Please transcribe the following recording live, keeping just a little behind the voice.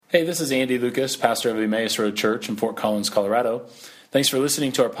Hey, this is Andy Lucas, pastor of Emmaus Road Church in Fort Collins, Colorado. Thanks for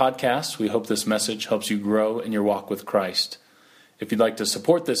listening to our podcast. We hope this message helps you grow in your walk with Christ. If you'd like to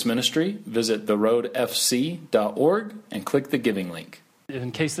support this ministry, visit theroadfc.org and click the giving link.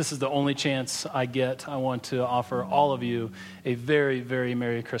 In case this is the only chance I get, I want to offer all of you a very, very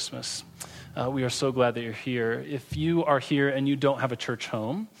Merry Christmas. We are so glad that you're here. If you are here and you don't have a church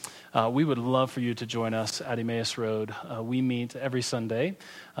home, we would love for you to join us at Emmaus Road. We meet every Sunday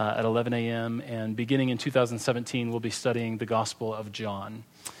at 11 a.m., and beginning in 2017, we'll be studying the Gospel of John.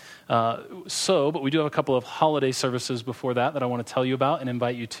 But we do have a couple of holiday services before that I want to tell you about and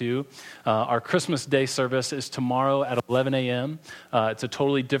invite you to. Our Christmas Day service is tomorrow at 11 a.m. It's a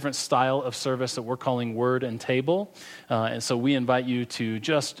totally different style of service that we're calling Word and Table. And so we invite you to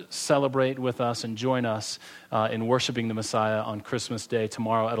just celebrate with us and join us in worshiping the Messiah on Christmas Day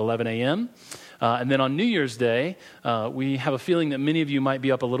tomorrow at 11 a.m. And then on New Year's Day, we have a feeling that many of you might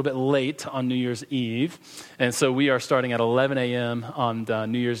be up a little bit late on New Year's Eve. And so we are starting at 11 a.m. on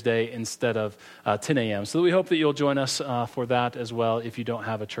New Year's Day instead of 10 a.m. So we hope that you'll join us for that as well if you don't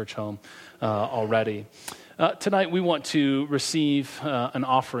have a church home already. Tonight we want to receive an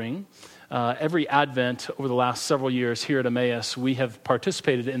offering. Every Advent over the last several years here at Emmaus, we have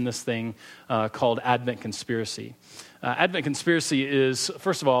participated in this thing called Advent Conspiracy. Advent Conspiracy is,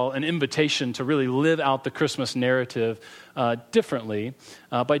 first of all, an invitation to really live out the Christmas narrative differently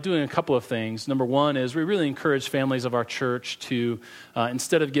by doing a couple of things. Number one is we really encourage families of our church to,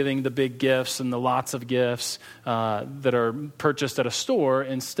 instead of giving the big gifts and the lots of gifts that are purchased at a store,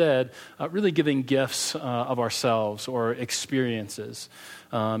 instead really giving gifts of ourselves or experiences.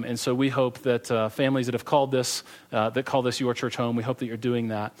 And so we hope that families that have call this your church home, we hope that you're doing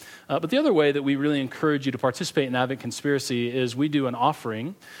that. But the other way that we really encourage you to participate in Advent Conspiracy is we do an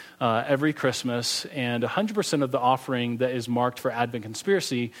offering every Christmas, and 100% of the offering that is marked for Advent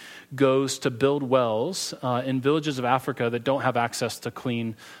Conspiracy goes to build wells in villages of Africa that don't have access to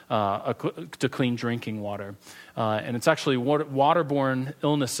clean drinking water. And it's actually waterborne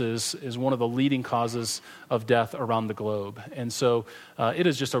illnesses is one of the leading causes of death around the globe. And so it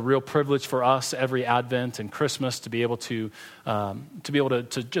is just a real privilege for us every Advent and Christmas to be able to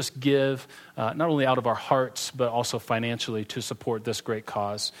just give not only out of our hearts but also financially to support this great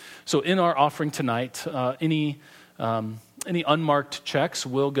cause. So in our offering tonight, any unmarked checks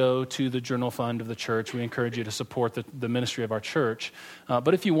will go to the journal fund of the church. We encourage you to support the ministry of our church.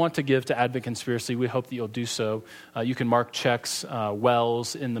 But if you want to give to Advent Conspiracy, we hope that you'll do so. You can mark checks,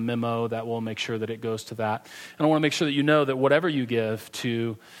 wells in the memo. That will make sure that it goes to that. And I want to make sure that you know that whatever you give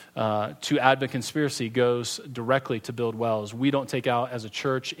to Advent Conspiracy goes directly to build wells. We don't take out as a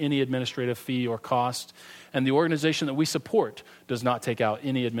church any administrative fee or cost. And the organization that we support does not take out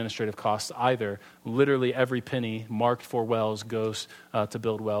any administrative costs either. Literally every penny marked for wells goes to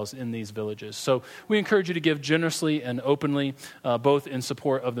build wells in these villages. So we encourage you to give generously and openly, both in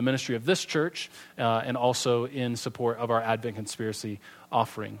support of the ministry of this church and also in support of our Advent Conspiracy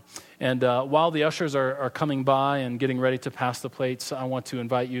offering. And while the ushers are coming by and getting ready to pass the plates, I want to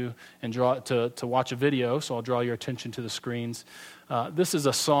invite you and to watch a video, so I'll draw your attention to the screens. This is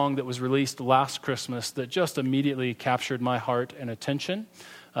a song that was released last Christmas that just immediately captured my heart and attention.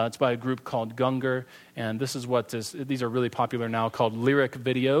 It's by a group called Gungor, and these are really popular now, called lyric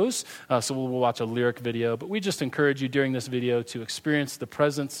videos. So we'll watch a lyric video, but we just encourage you during this video to experience the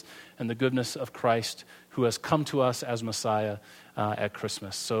presence and the goodness of Christ who has come to us as Messiah at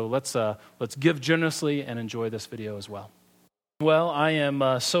Christmas. So let's give generously and enjoy this video as well. Well, I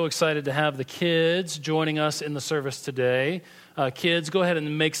am so excited to have the kids joining us in the service today. Kids, go ahead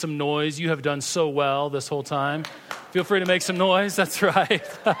and make some noise. You have done so well this whole time. Feel free to make some noise. That's right.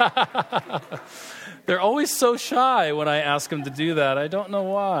 They're always so shy when I ask them to do that. I don't know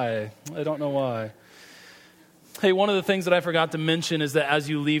why. Hey, one of the things that I forgot to mention is that as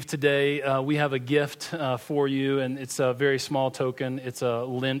you leave today, we have a gift for you, and it's a very small token. It's a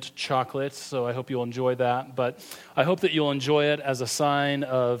Lindt chocolate, so I hope you'll enjoy that. But I hope that you'll enjoy it as a sign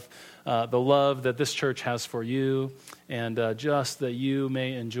of the love that this church has for you, and just that you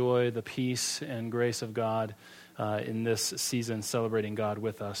may enjoy the peace and grace of God in this season, celebrating God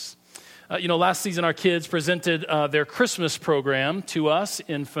with us. Last season our kids presented their Christmas program to us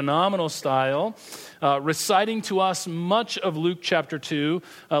in phenomenal style, reciting to us much of Luke chapter 2.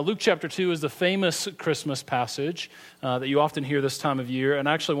 Luke chapter 2 is the famous Christmas passage that you often hear this time of year, and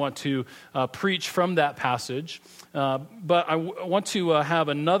I actually want to preach from that passage. But I want to have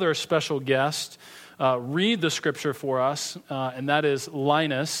another special guest read the scripture for us, and that is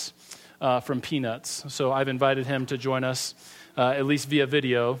Linus from Peanuts. So I've invited him to join us at least via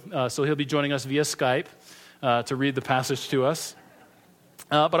video. So he'll be joining us via Skype to read the passage to us.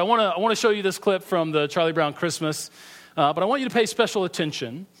 But I want to show you this clip from the Charlie Brown Christmas. But I want you to pay special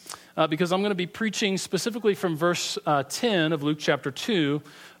attention because I'm going to be preaching specifically from verse 10 of Luke chapter 2,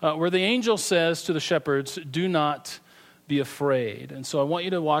 where the angel says to the shepherds, "Do not be afraid." And so I want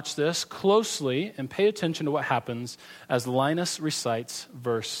you to watch this closely and pay attention to what happens as Linus recites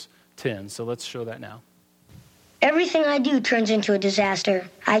verse 10. So let's show that now. Everything I do turns into a disaster.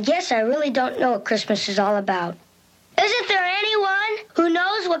 I guess I really don't know what Christmas is all about. Isn't there anyone who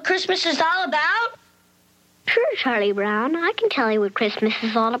knows what Christmas is all about? Sure, Charlie Brown. I can tell you what Christmas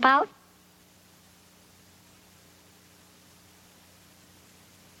is all about.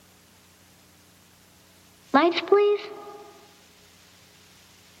 Lights, please.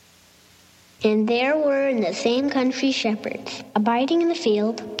 And there were in the same country shepherds, abiding in the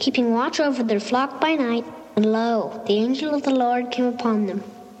field, keeping watch over their flock by night. And lo, the angel of the Lord came upon them.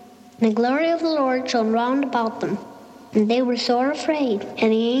 And the glory of the Lord shone round about them. And they were sore afraid.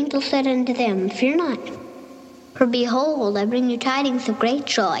 And the angel said unto them, Fear not. For behold, I bring you tidings of great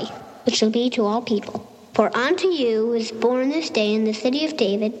joy, which shall be to all people. For unto you is born this day in the city of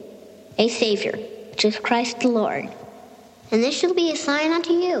David a Savior, which is Christ the Lord. And this shall be a sign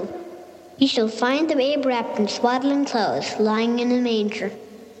unto you. You shall find the babe wrapped in swaddling clothes, lying in a manger.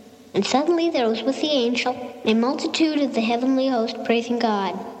 And suddenly there was with the angel a multitude of the heavenly host praising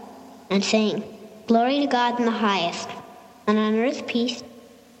God, and saying, Glory to God in the highest, and on earth peace,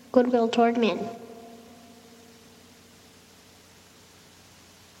 goodwill toward men.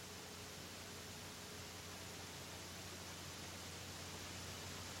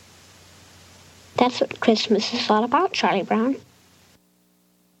 That's what Christmas is all about, Charlie Brown.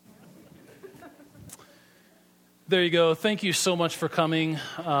 There you go. Thank you so much for coming.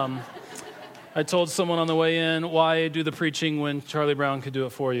 I told someone on the way in, why do the preaching when Charlie Brown could do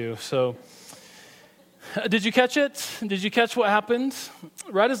it for you? So, did you catch it? Did you catch what happened?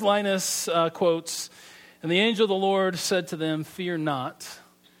 Right as Linus quotes, and the angel of the Lord said to them, Fear not.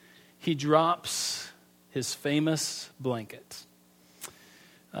 He drops his famous blanket.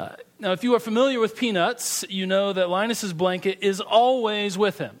 Now, if you are familiar with Peanuts, you know that Linus's blanket is always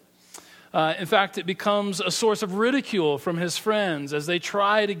with him. In fact, it becomes a source of ridicule from his friends as they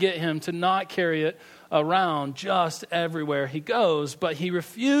try to get him to not carry it around just everywhere he goes, but he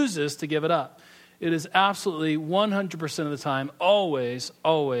refuses to give it up. It is absolutely 100% of the time, always,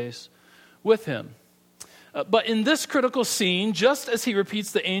 always with him. But in this critical scene, just as he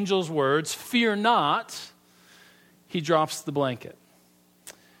repeats the angel's words, "Fear not," he drops the blanket.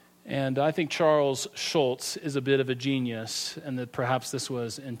 And I think Charles Schulz is a bit of a genius, and that perhaps this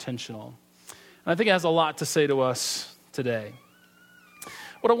was intentional. And I think it has a lot to say to us today.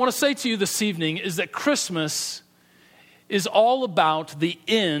 What I want to say to you this evening is that Christmas is all about the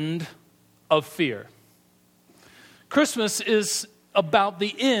end of fear. Christmas is about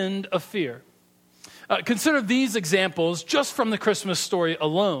the end of fear. Consider these examples just from the Christmas story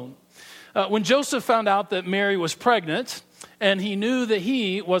alone. When Joseph found out that Mary was pregnant, and he knew that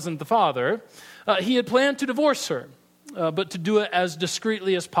he wasn't the father, he had planned to divorce her, but to do it as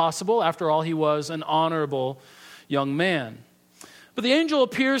discreetly as possible. After all, he was an honorable young man. But the angel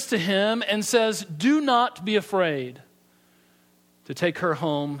appears to him and says, "Do not be afraid to take her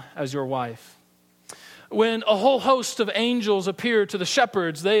home as your wife." When a whole host of angels appear to the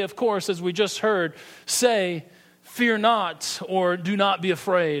shepherds, they, of course, as we just heard, say, "Fear not," or "Do not be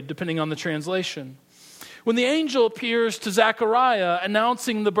afraid," depending on the translation. When the angel appears to Zechariah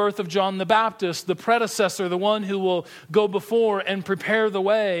announcing the birth of John the Baptist, the predecessor, the one who will go before and prepare the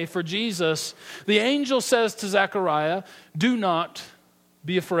way for Jesus, the angel says to Zechariah, "Do not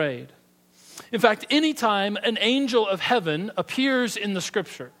be afraid." In fact, anytime an angel of heaven appears in the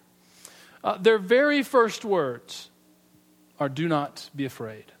scripture, their very first words are, "Do not be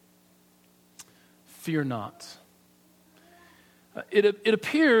afraid." Fear not. It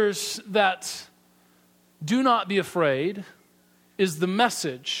appears that "do not be afraid" is the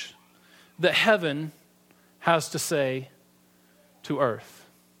message that heaven has to say to earth.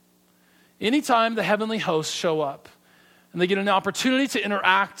 Anytime the heavenly hosts show up and they get an opportunity to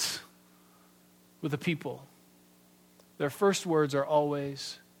interact with the people, their first words are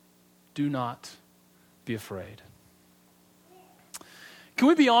always, "Do not be afraid." Can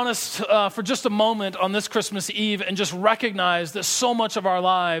we be honest for just a moment on this Christmas Eve and just recognize that so much of our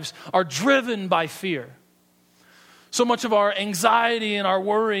lives are driven by fear? So much of our anxiety and our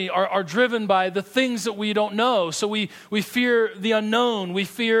worry are driven by the things that we don't know. So we fear the unknown. We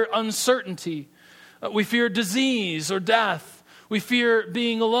fear uncertainty. We fear disease or death. We fear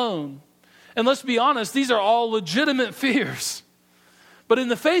being alone. And let's be honest, these are all legitimate fears. But in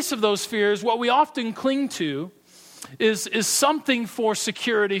the face of those fears, what we often cling to is something for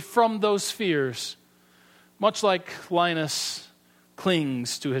security from those fears, much like Linus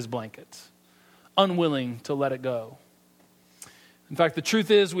clings to his blanket, unwilling to let it go. In fact, the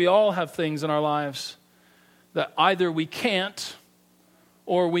truth is we all have things in our lives that either we can't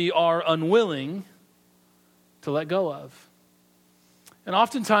or we are unwilling to let go of. And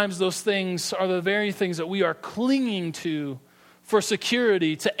oftentimes those things are the very things that we are clinging to for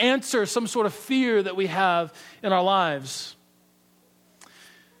security, to answer some sort of fear that we have in our lives.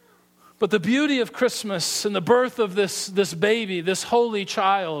 But the beauty of Christmas and the birth of this baby, this holy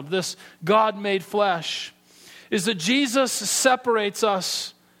child, this God-made flesh, is that Jesus separates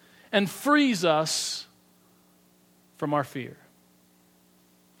us and frees us from our fear.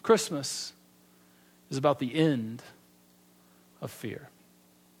 Christmas is about the end of fear.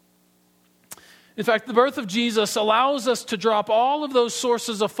 In fact, the birth of Jesus allows us to drop all of those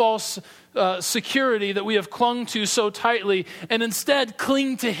sources of false security that we have clung to so tightly and instead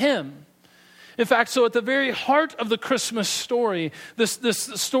cling to Him. In fact, so at the very heart of the Christmas story, this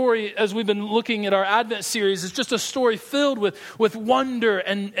story, as we've been looking at our Advent series, is just a story filled with wonder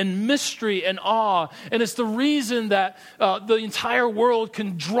and mystery and awe. And it's the reason that the entire world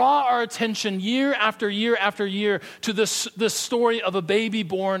can draw our attention year after year after year to this story of a baby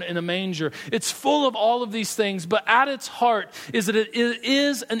born in a manger. It's full of all of these things, but at its heart is that it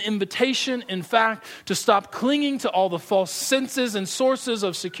is an invitation, in fact, to stop clinging to all the false senses and sources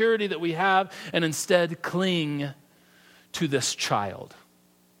of security that we have, and instead cling to this child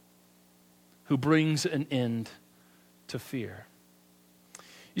who brings an end to fear.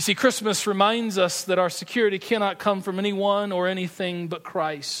 You see, Christmas reminds us that our security cannot come from anyone or anything but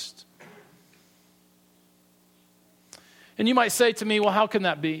Christ. And you might say to me, well, how can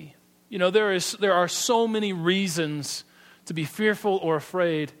that be? You know, there are so many reasons to be fearful or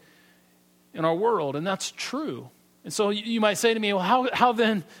afraid in our world, and that's true. And so you might say to me, well, how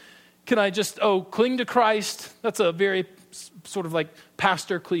then can I just, cling to Christ? That's a very sort of like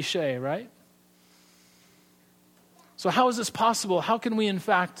pastor cliche, right? So how is this possible? How can we, in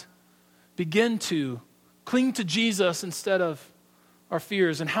fact, begin to cling to Jesus instead of our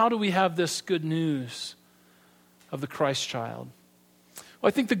fears? And how do we have this good news of the Christ child? Well,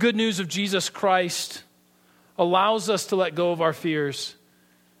 I think the good news of Jesus Christ allows us to let go of our fears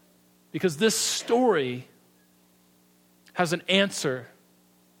because this story has an answer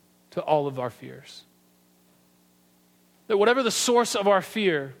to all of our fears. That whatever the source of our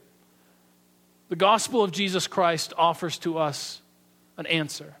fear, the gospel of Jesus Christ offers to us an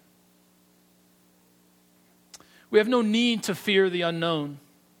answer. We have no need to fear the unknown,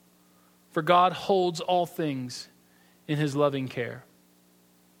 for God holds all things in His loving care.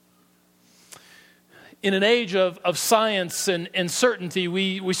 In an age of science and certainty,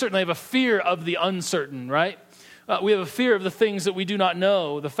 we certainly have a fear of the uncertain, right? We have a fear of the things that we do not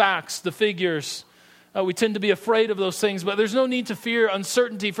know, the facts, the figures. We tend to be afraid of those things, but there's no need to fear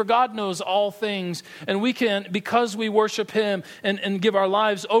uncertainty, for God knows all things. And we can, because we worship Him and give our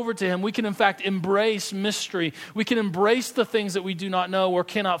lives over to Him, we can in fact embrace mystery. We can embrace the things that we do not know or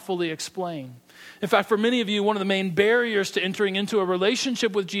cannot fully explain. In fact, for many of you, one of the main barriers to entering into a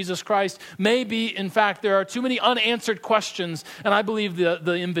relationship with Jesus Christ may be, in fact, there are too many unanswered questions. And I believe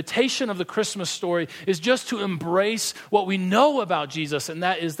the invitation of the Christmas story is just to embrace what we know about Jesus, and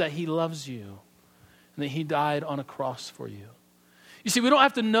that is that He loves you and that He died on a cross for you. You see, we don't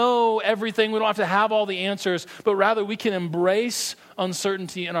have to know everything. We don't have to have all the answers, but rather we can embrace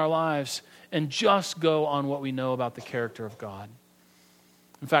uncertainty in our lives and just go on what we know about the character of God.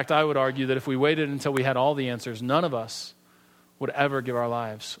 In fact, I would argue that if we waited until we had all the answers, none of us would ever give our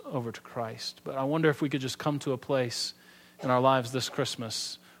lives over to Christ. But I wonder if we could just come to a place in our lives this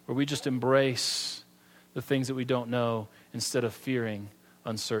Christmas where we just embrace the things that we don't know instead of fearing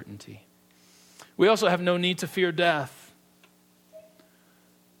uncertainty. We also have no need to fear death.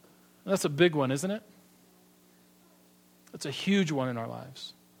 That's a big one, isn't it? That's a huge one in our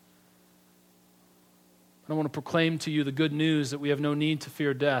lives. I want to proclaim to you the good news that we have no need to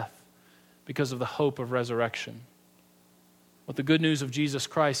fear death because of the hope of resurrection. What the good news of Jesus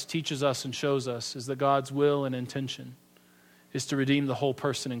Christ teaches us and shows us is that God's will and intention is to redeem the whole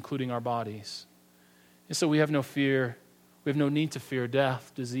person, including our bodies. And so we have no fear, we have no need to fear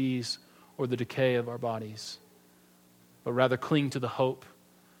death, disease, or the decay of our bodies, but rather cling to the hope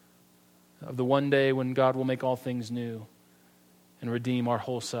of the one day when God will make all things new and redeem our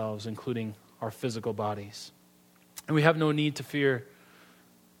whole selves, including our physical bodies. And we have no need to fear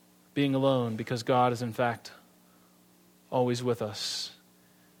being alone because God is in fact always with us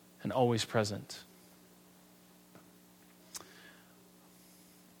and always present.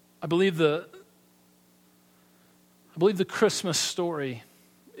 I believe the believe the Christmas story,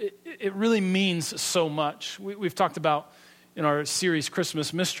 it really means so much. We've talked about in our series,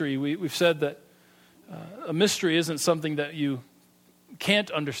 Christmas Mystery, we've said that a mystery isn't something that you can't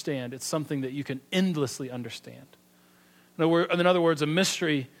understand. It's something that you can endlessly understand. In other words, the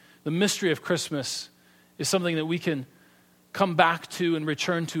mystery of Christmas is something that we can come back to and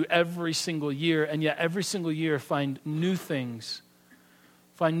return to every single year, and yet every single year find new things,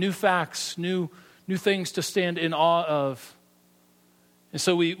 find new facts, new things to stand in awe of. And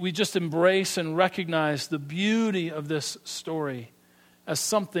so we just embrace and recognize the beauty of this story as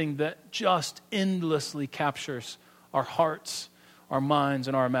something that just endlessly captures our hearts, our minds,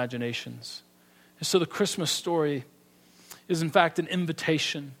 and our imaginations. And so the Christmas story is in fact an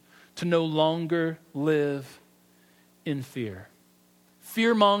invitation to no longer live in fear.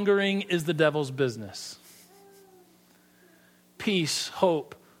 Fear-mongering is the devil's business. Peace,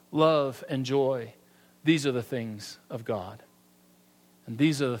 hope, love, and joy, these are the things of God. And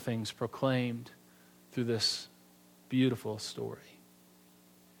these are the things proclaimed through this beautiful story.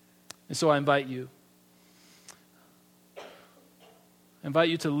 And so I invite you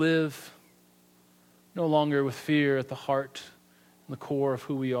to live no longer with fear at the heart and the core of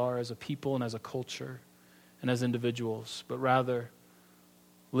who we are as a people and as a culture and as individuals, but rather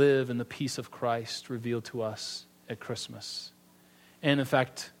live in the peace of Christ revealed to us at Christmas. And in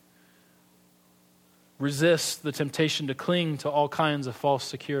fact, resist the temptation to cling to all kinds of false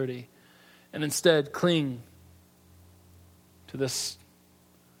security and instead cling to this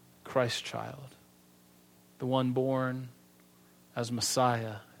Christ child, the one born as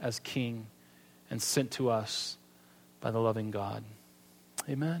Messiah, as King, and sent to us by the loving God.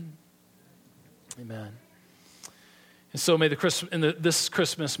 Amen. Amen. And so may this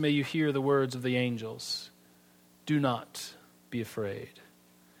Christmas, may you hear the words of the angels. Do not be afraid.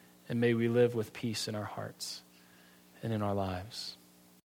 And may we live with peace in our hearts and in our lives.